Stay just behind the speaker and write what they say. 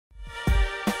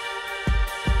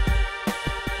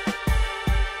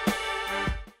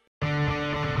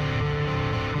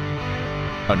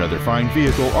Another fine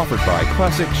vehicle offered by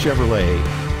Classic Chevrolet.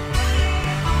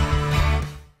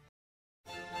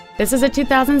 This is a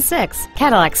 2006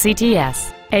 Cadillac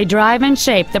CTS, a drive and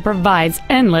shape that provides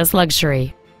endless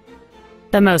luxury.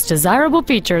 The most desirable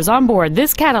features on board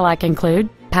this Cadillac include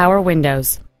power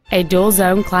windows, a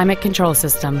dual-zone climate control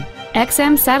system,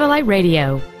 XM satellite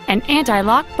radio, an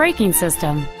anti-lock braking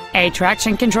system, a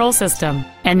traction control system,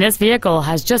 and this vehicle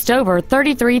has just over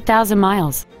 33,000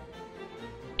 miles.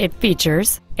 It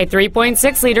features a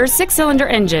 3.6-liter six-cylinder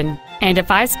engine and a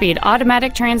 5-speed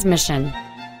automatic transmission.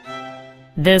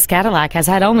 This Cadillac has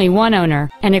had only one owner,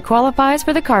 and it qualifies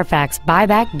for the Carfax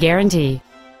buyback guarantee.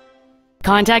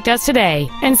 Contact us today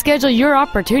and schedule your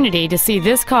opportunity to see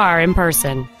this car in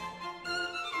person.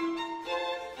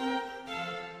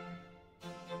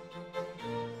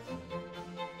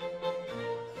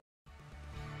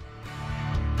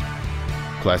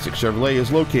 Classic Chevrolet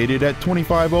is located at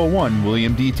 2501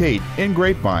 William D Tate in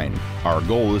Grapevine. Our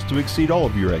goal is to exceed all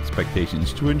of your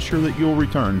expectations to ensure that you'll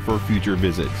return for future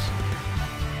visits.